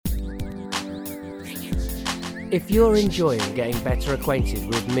If you're enjoying getting better acquainted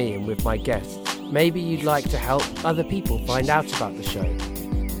with me and with my guests, maybe you'd like to help other people find out about the show.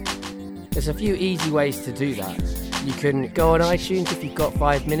 There's a few easy ways to do that. You can go on iTunes if you've got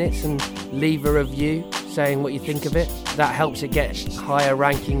 5 minutes and leave a review saying what you think of it. That helps it get higher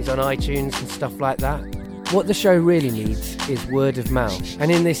rankings on iTunes and stuff like that. What the show really needs is word of mouth. And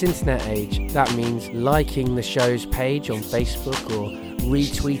in this internet age, that means liking the show's page on Facebook or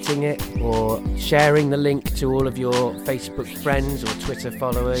retweeting it or sharing the link to all of your Facebook friends or Twitter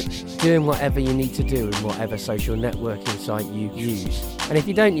followers, doing whatever you need to do in whatever social networking site you use. And if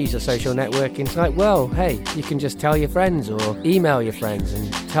you don't use a social networking site, well, hey, you can just tell your friends or email your friends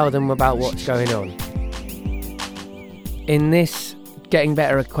and tell them about what's going on. In this Getting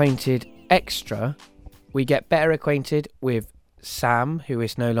Better Acquainted Extra, we get better acquainted with Sam, who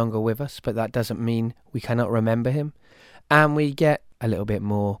is no longer with us, but that doesn't mean we cannot remember him. And we get a little bit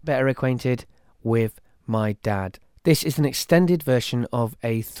more better acquainted with my dad. This is an extended version of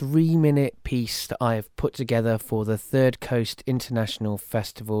a 3-minute piece that I have put together for the Third Coast International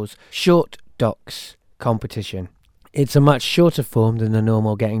Festival's Short Docs competition. It's a much shorter form than the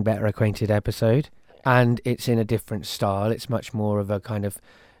normal Getting Better Acquainted episode, and it's in a different style. It's much more of a kind of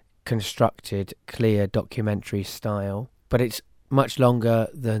constructed, clear documentary style, but it's much longer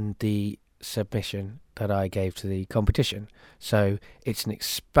than the submission that I gave to the competition. So it's an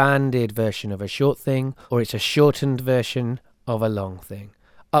expanded version of a short thing, or it's a shortened version of a long thing.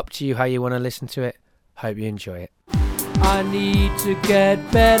 Up to you how you want to listen to it. Hope you enjoy it. I need to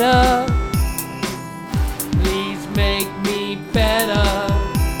get better. Please make me better.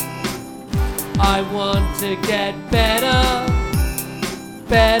 I want to get better.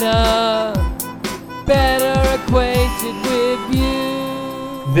 Better acquainted with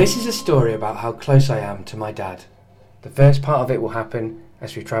you. This is a story about how close I am to my dad. The first part of it will happen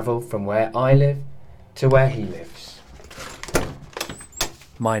as we travel from where I live to where he lives.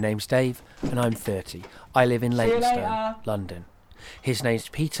 My name's Dave and I'm 30. I live in Leytonstone, London. His name's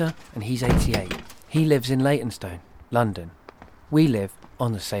Peter and he's 88. He lives in Leytonstone, London. We live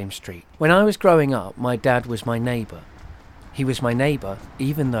on the same street. When I was growing up, my dad was my neighbour. He was my neighbour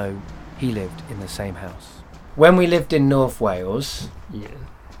even though he lived in the same house. When we lived in North Wales,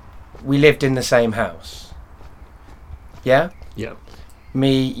 we lived in the same house. Yeah? Yeah.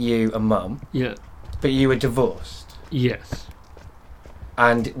 Me, you and Mum. Yeah. But you were divorced. Yes.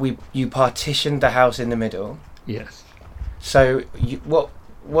 And you partitioned the house in the middle. Yes. So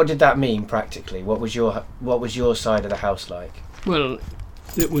what did that mean practically? What was your side of the house like? Well,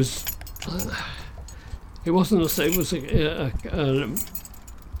 it was. It wasn't. It was a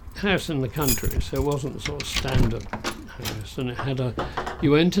house in the country, so it wasn't a sort of standard house, and it had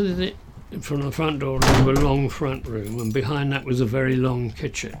you entered it from the front door into a long front room, and behind that was a very long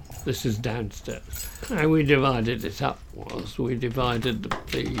kitchen. This is downstairs. How we divided it up was we divided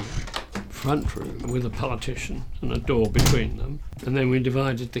the front room with a partition and a door between them, and then we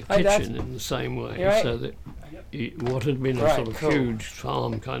divided the kitchen in the same way, so that what had been a sort of huge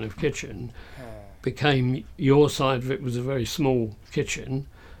farm kind of kitchen became, your side of it was a very small kitchen,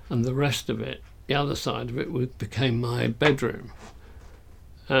 and the rest of it, the other side of it, became my bedroom.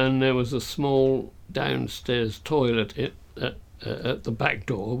 And there was a small downstairs toilet at the back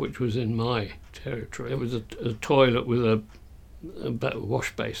door, which was in my territory. There was a toilet with a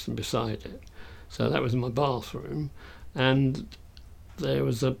wash basin beside it. So that was my bathroom. And there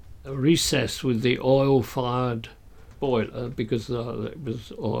was a recess with the oil-fired boiler, because it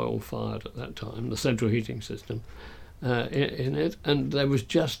was oil-fired at that time, the central heating system. In it, and there was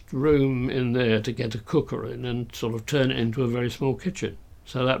just room in there to get a cooker in and sort of turn it into a very small kitchen.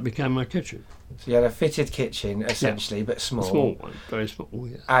 So that became my kitchen. So you had a fitted kitchen, essentially, but small. A small one, very small,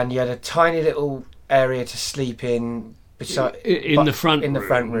 yeah. And you had a tiny little area to sleep in in the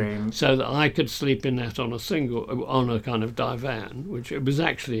front room. So that I could sleep in that on a kind of divan, which it was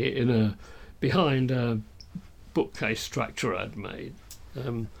actually behind a bookcase structure I'd made.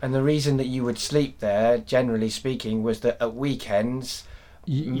 And the reason that you would sleep there, generally speaking, was that at weekends,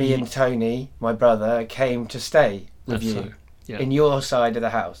 me and Tony, my brother, came to stay with you in your side of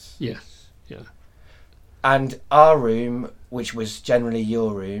the house. Yes, yeah. And our room, which was generally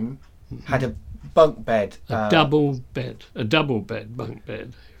your room, had a bunk bed. A double bed bunk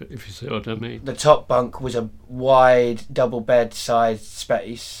bed, if you see what I mean. The top bunk was a wide double bed sized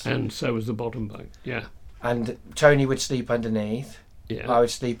space. And so was the bottom bunk, yeah. And Tony would sleep underneath. Yeah. I would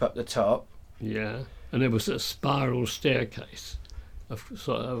sleep up the top. Yeah, and there was a spiral staircase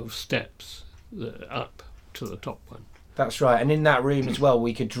of steps up to the top one. That's right, and in that room as well,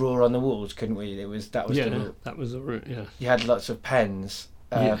 we could draw on the walls, couldn't we? That was the room. That was the room. Yeah. You had lots of pens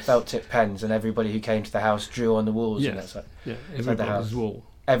Yes. felt tip pens, and everybody who came to the house drew on the walls. And Yes. that's Yeah, inside the house. everybody's wall.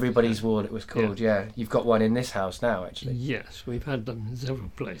 Everybody's wall, it was called. Yeah. You've got one in this house now, actually. Yes, we've had them in several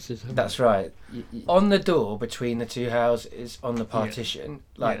places. haven't That's we? right. On the door between the two houses, on the partition,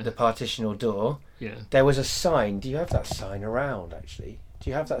 like Yeah. the partitional door, Yeah. there was a sign. Do you have that sign around, actually? Do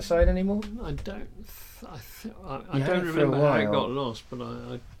you have that sign anymore? I don't. I You had don't it for a remember how it while. got lost, but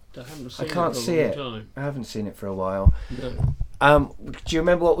I haven't seen can't it for see a long it. time. I haven't seen it for a while. No. Do you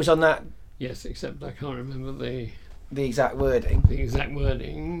remember what was on that, Yes, except I can't remember the exact wording? exact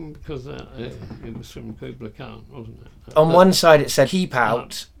wording because it was from Kubla Khan, wasn't it? On one side it said, keep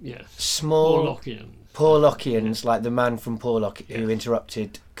out Yes. small Porlockians. Porlockians, like the man from Porlock who Yeah.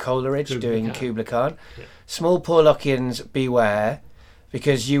 interrupted Coleridge Kubla doing Khan. Kubla Khan. Yeah. Small Porlockians, beware,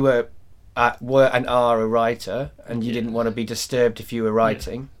 because you were and are a writer, and you Yeah. didn't want to be disturbed if you were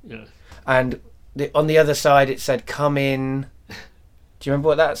writing. Yeah. And on the other side it said, come in. Do you remember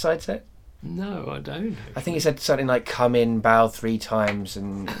what that side said? No, I don't. I think it said something like, come in, bow 3 times,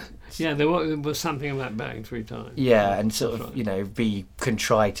 and Yeah, there was something about bowing 3 times. yeah, and sort That's of, right. you know, be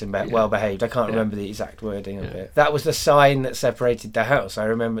contrite and Yeah. well behaved. I can't Yeah. remember the exact wording of Yeah. it. That was the sign that separated the house. I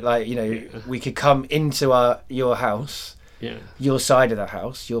remember, like, you know, Yeah. we could come into your house, Yeah. your side of the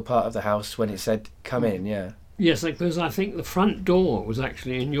house, your part of the house, when it said come in. Yeah, Yes, because I think the front door was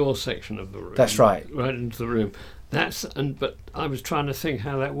actually in your section of the room. That's right. Right into the room. But I was trying to think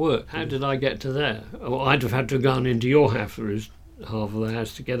how that worked. How did I get to there? Well, I'd have had to have gone into your house, or half of the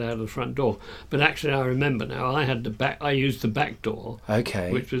house, to get out of the front door. But actually, I remember now. I used the back door,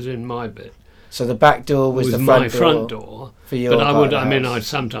 okay. which was in my bit. So the back door was the my front front door door. for your But I part would. of the I mean, house. I'd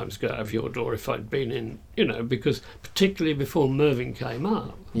sometimes go out of your door if I'd been in. You know, because particularly before Mervyn came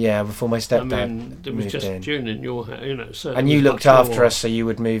up. Yeah, before my I stepdad mean, there was moved just in. June in your house. You know, so And it you was looked much after more- us, so you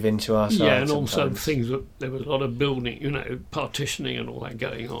would move into our side. Yeah, and also sometimes. things there was a lot of building, you know, partitioning and all that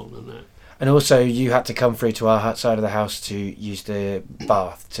going on and that. And also, you had to come through to our side of the house to use the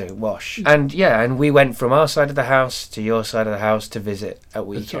bath to wash. And yeah, and we went from our side of the house to your side of the house to visit at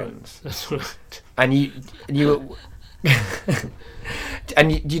weekends. That's right. And you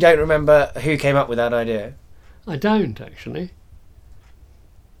and you don't remember who came up with that idea? I don't actually.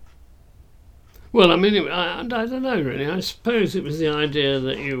 Well, I mean, I don't know really. I suppose it was the idea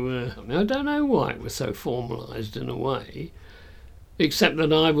that you were. I don't know why it was so formalised in a way, except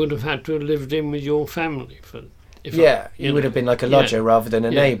that I would have had to have lived in with your family for. Yeah, you would have been like a lodger rather than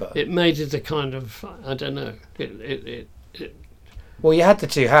a neighbour. It made it a kind of, I don't know. It Well, you had the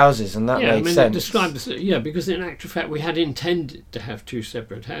two houses, and that yeah, made I mean, sense. it describes because in actual fact we had intended to have 2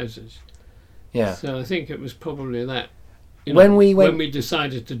 separate houses. Yeah. So I think it was probably that. You When know, we went- when we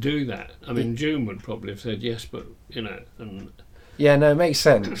decided to do that, I mean, June would probably have said yes, but you know, and Yeah, no, it makes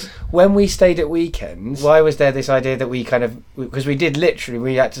sense. When we stayed at weekends, why was there this idea that we kind of, because we did literally,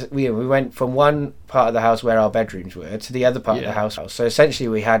 we went from one part of the house where our bedrooms were to the other part of the house. So essentially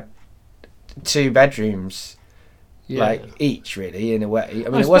we had 2 bedrooms, like each, really, in a way. I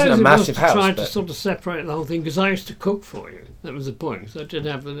mean, it wasn't a massive house. Tried But, to sort of separate the whole thing because I used to cook for you. That was the point. Because I did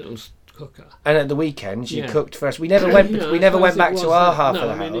have a little cooker. and at the weekends, you Yeah. cooked for us. We never went. Yeah, we I never went suppose back it to was our that. half no, of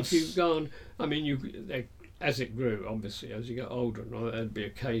the I mean, house. if you've gone, I mean, as it grew, obviously, as you got older, and all, there'd be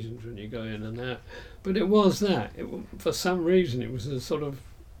occasions when you go in and out. But it was that. For some reason, it was a sort of.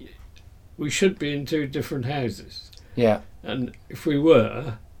 We should be in 2 different houses, Yeah. and if we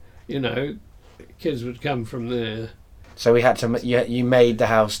were, you know, kids would come from there. So we had to. You made the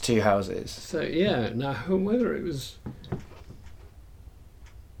house 2 houses. So yeah, now whether it was.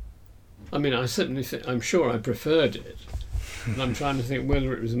 I mean, I certainly think. I'm sure I preferred it. And I'm trying to think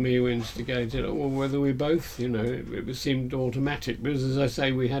whether it was me who instigated it or whether we both, you know, it seemed automatic. Because, as I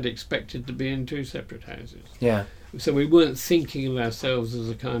say, we had expected to be in 2 separate houses. Yeah. So we weren't thinking of ourselves as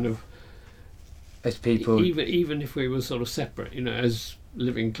a kind of... As people. Even if we were sort of separate, you know, as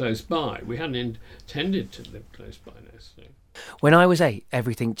living close by. We hadn't intended to live close by necessarily. When I was 8,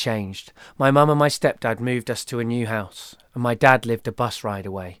 everything changed. My mum and my stepdad moved us to a new house, and my dad lived a bus ride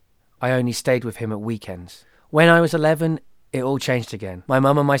away. I only stayed with him at weekends. When I was 11, it all changed again. My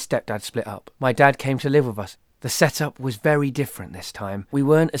mum and my stepdad split up. My dad came to live with us. The setup was very different this time. We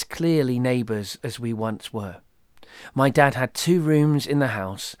weren't as clearly neighbours as we once were. My dad had 2 rooms in the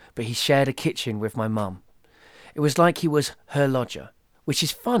house, but he shared a kitchen with my mum. It was like he was her lodger, which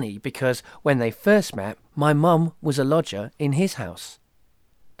is funny because when they first met, my mum was a lodger in his house.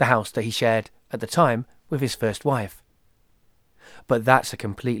 The house that he shared, at the time, with his first wife. But that's a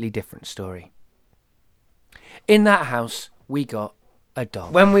completely different story. In that house, we got a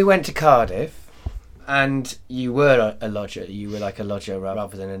dog. When we went to Cardiff, and you were a lodger, you were like a lodger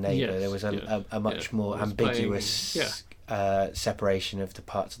rather than a neighbour. Yes, There was a much more I was ambiguous paying, separation of the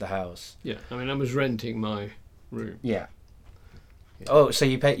parts of the house. Yeah, I mean, I was renting my room. Yeah. Oh, so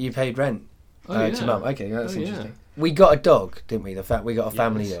you paid rent to Mum? Okay, that's interesting. Yeah. We got a dog, didn't we? We got a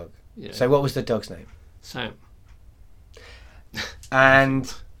family dog. Yeah. So what was the dog's name? Sam.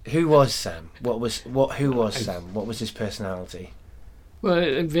 And who was Sam? Who was Sam? What was his personality? Well,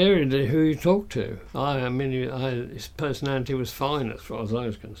 it varied who you talked to. I mean, his personality was fine as far as I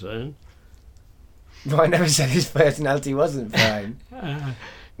was concerned. Well, I never said his personality wasn't fine.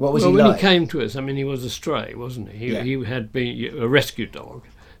 What was he when like? he came to us, I mean, he was a stray, wasn't he? He had been a rescue dog,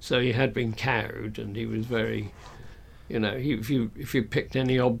 so he had been cowed, and he was very, if you picked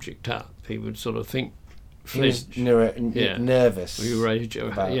any object up, he would sort of think. He was nervous. He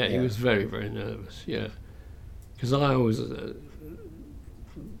was very, very nervous. Yeah, because I always,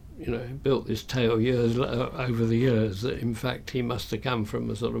 built this tale over the years that in fact he must have come from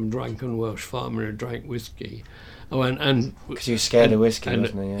a sort of drunken Welsh farmer who drank whiskey. And because he was scared of whiskey,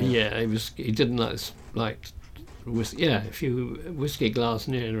 wasn't he? Yeah, he was. He didn't like whiskey. Yeah, if you whiskey glass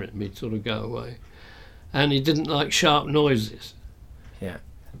near him, he'd sort of go away. And he didn't like sharp noises. Yeah.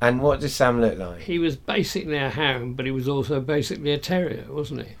 And what did Sam look like? He was basically a hound, but he was also basically a terrier,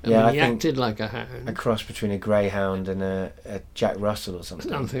 wasn't he? I he acted like a hound. A cross between a greyhound and a Jack Russell or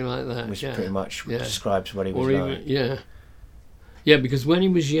something. Something like that, which pretty much describes what he was like. Yeah, because when he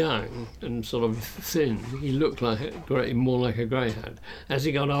was young and sort of thin, he looked more like a greyhound. As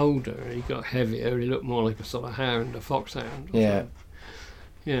he got older, he got heavier. He looked more like a sort of hound, a foxhound. Yeah.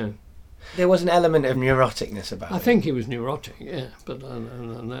 Yeah. There was an element of neuroticness about him. I think he was neurotic, yeah, but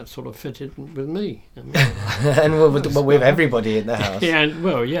and that sort of fitted with me. I mean, and with everybody in the house. Yeah,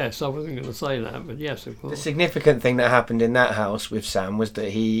 yes, I wasn't going to say that, but yes, of course. The significant thing that happened in that house with Sam was that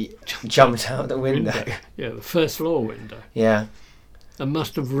he jumped out the window. Yeah, the first floor window. Yeah. And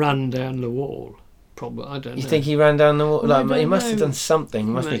must have run down the wall. Probably, I don't know. You think he ran down the wall? He must have done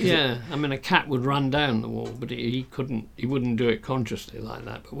something, mustn't he? Yeah, I mean, a cat would run down the wall, but he couldn't. He wouldn't do it consciously like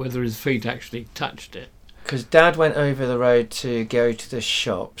that. But whether his feet actually touched it. Because Dad went over the road to go to the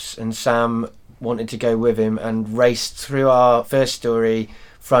shops, and Sam wanted to go with him and raced through our first story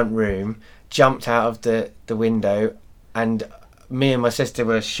front room, jumped out of the window, and me and my sister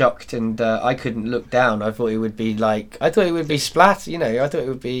were shocked, and I couldn't look down. I thought it would be splat. I thought it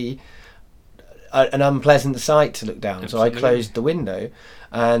would be an unpleasant sight to look down. Absolutely. So I closed the window,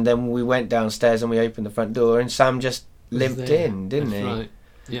 and then we went downstairs and we opened the front door, and Sam just limped in, didn't he? Right.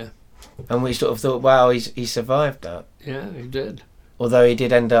 Yeah. And we sort of thought, wow, he survived that. Yeah, he did. Although he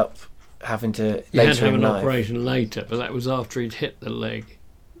did end up having to He had to have an operation later, but that was after he'd hit the leg,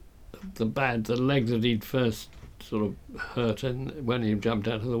 the leg that he'd first sort of hurt when he jumped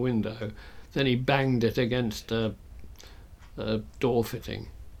out of the window. Then he banged it against a door fitting.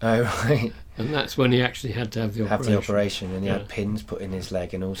 Oh, right. And that's when he actually had to have the operation. And he had pins put in his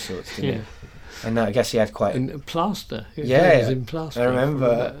leg and all sorts, didn't he? And I guess he had quite... And plaster. He was in plaster. I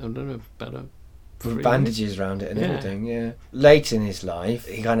remember. I don't know, about bandages around it and everything, yeah. Late in his life,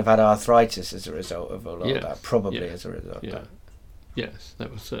 he kind of had arthritis as a result of a lot of that, probably as a result of that. Yes,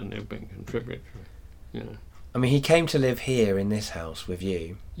 that was certainly a big contributor, yeah. I mean, he came to live here in this house with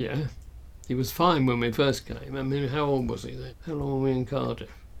you. Yeah. He was fine when we first came. I mean, how old was he then? How long were we in Cardiff?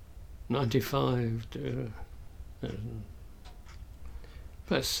 95 to...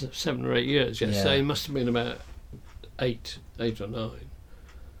 about 7 or 8 years, yes. Yeah. So he must have been about 8 or 9.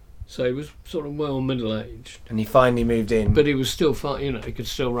 So he was sort of well middle-aged. And he finally moved in. But he was still fine, he could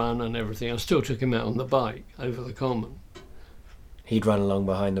still run and everything. I still took him out on the bike over the common. He'd run along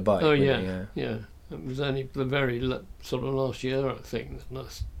behind the bike, yeah. It was only the very sort of last year, I think, that I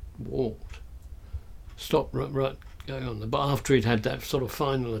walked. Stopped right going on the bike after he'd had that sort of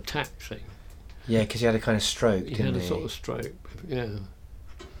final attack thing. Yeah, because he had a kind of stroke, didn't he? He had a sort of stroke, yeah.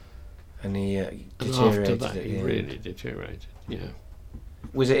 And he deteriorated. And after that, he really deteriorated, yeah.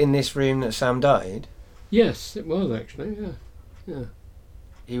 Was it in this room that Sam died? Yes, it was actually, yeah.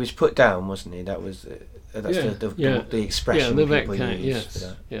 He was put down, wasn't he? That was the expression the people vet used.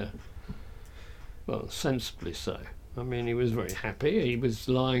 Yes, yeah. Well, sensibly so. I mean, he was very happy. He was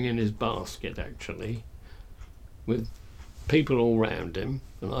lying in his basket, actually, with people all round him,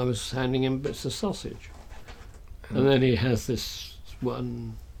 and I was handing him bits of sausage. And then he has this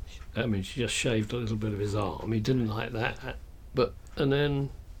one... I mean, she just shaved a little bit of his arm. He didn't like that. And then,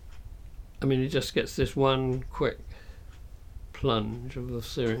 I mean, he just gets this one quick plunge of the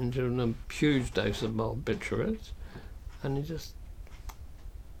syringe and a huge dose of barbiturates, and he just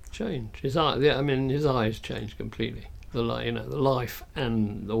changed. His eyes changed completely. The life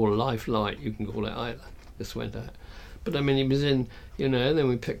or life light, you can call it either, just went out. But I mean, he was in, and then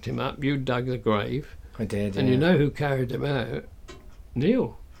we picked him up. You dug the grave, I did. And you know who carried them out?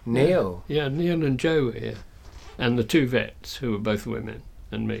 Neil. Neil. Yeah, Neil and Joe were here. And the 2 vets, who were both women,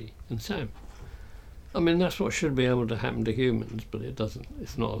 and me, and Sam. I mean, that's what should be able to happen to humans, but it doesn't.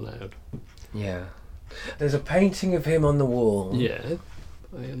 It's not allowed. Yeah. There's a painting of him on the wall. Yeah.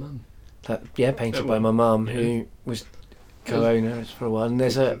 By your mum. Painted by my mum, who was co-owner for a while. And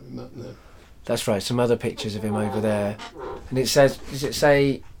there's that's right, some other pictures of him over there. And it says, does it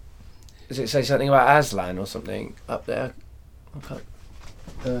say something about Aslan or something up there? I can't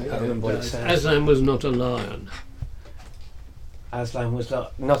remember what it says. Aslan was not a lion. Aslan was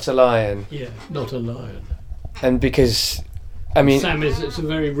not a lion. Yeah, not a lion. And because, I mean... Sam it's a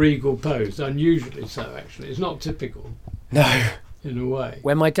very regal pose, unusually so actually. It's not typical. No. In a way.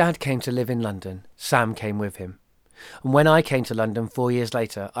 When my dad came to live in London, Sam came with him. And when I came to London 4 years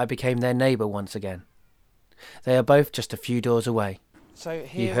later, I became their neighbour once again. They are both just a few doors away. So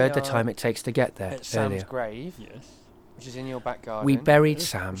here you heard the time it takes to get there at Sam's earlier. grave, which is in your back garden. We buried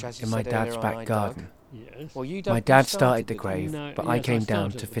Sam in my dad's back garden. Yes. Well, My dad started the grave, but I came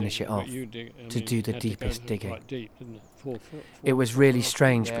down to finish it off, to do the deepest digging. It was really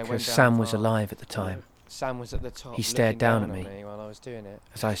strange because Sam was alive at the time. Sam was at the top. He stared down at me while I was doing it.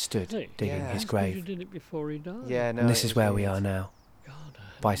 as I stood digging his grave. You did it before he died. Yeah, no. And this is where we are now,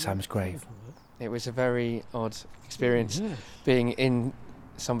 by Sam's grave. It was a very odd experience being in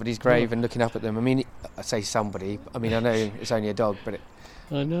somebody's grave and looking up at them. I mean, I say somebody. I mean, I know it's only a dog, but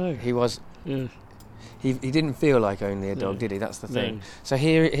I know he was. Yeah. He didn't feel like only a dog, did he? That's the thing. No. So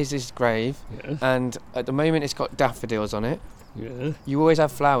here is his grave, and at the moment it's got daffodils on it. Yeah. You always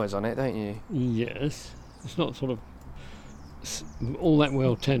have flowers on it, don't you? Yes. It's not sort of all that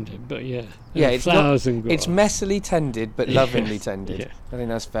well tended, but yeah. It's flowers and grass. It's messily tended, but lovingly tended. Yeah. I think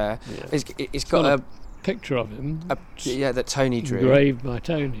that's fair. Yeah. It's got a picture of him. That Tony drew. Engraved by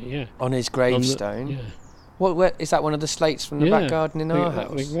Tony, on his gravestone. Yeah. Where, is that one of the slates from the back garden in our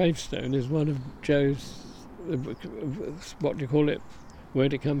house? The gravestone is one of Joe's. What do you call it?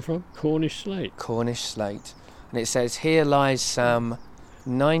 Where'd it come from? Cornish slate. Cornish slate, and it says here lies Sam,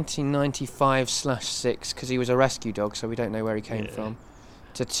 1995/6, because he was a rescue dog, so we don't know where he came from,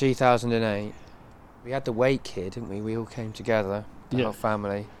 to 2008. We had the wake here, didn't we? We all came together, the whole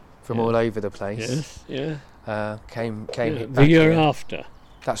family, from all over the place. Yes, yeah. Came the year after.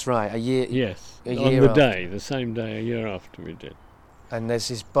 That's right, a year. Yes, a on year the after. day, the same day, a year after we did. And there's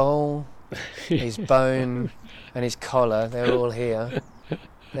his bowl, his bone, and his collar. They're all here.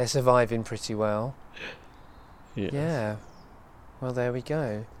 They're surviving pretty well. Yes. Yeah. Well, there we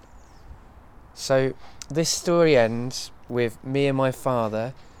go. So this story ends with me and my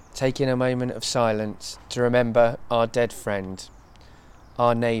father taking a moment of silence to remember our dead friend,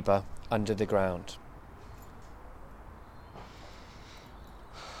 our neighbour under the ground.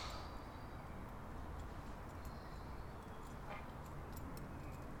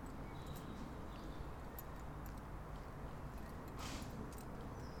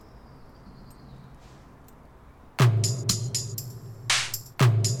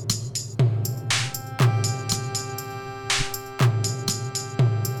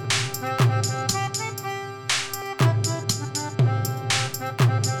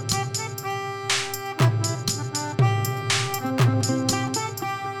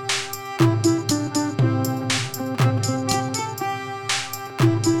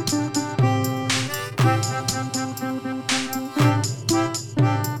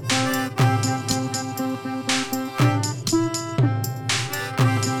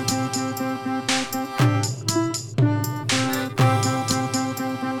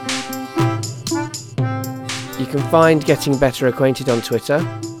 You can find Getting Better Acquainted on Twitter,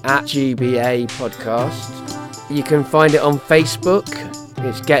 @GBA Podcast. You can find it on Facebook.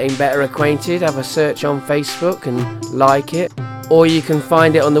 It's Getting Better Acquainted. Have a search on Facebook and like it. Or you can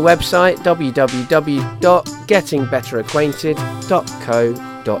find it on the website,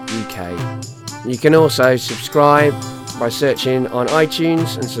 www.gettingbetteracquainted.co.uk. You can also subscribe by searching on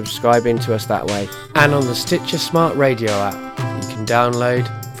iTunes and subscribing to us that way. And on the Stitcher Smart Radio app, you can download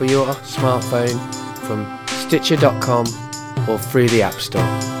for your smartphone from Stitcher.com or through the App Store.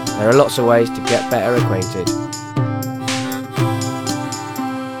 There are lots of ways to get better acquainted.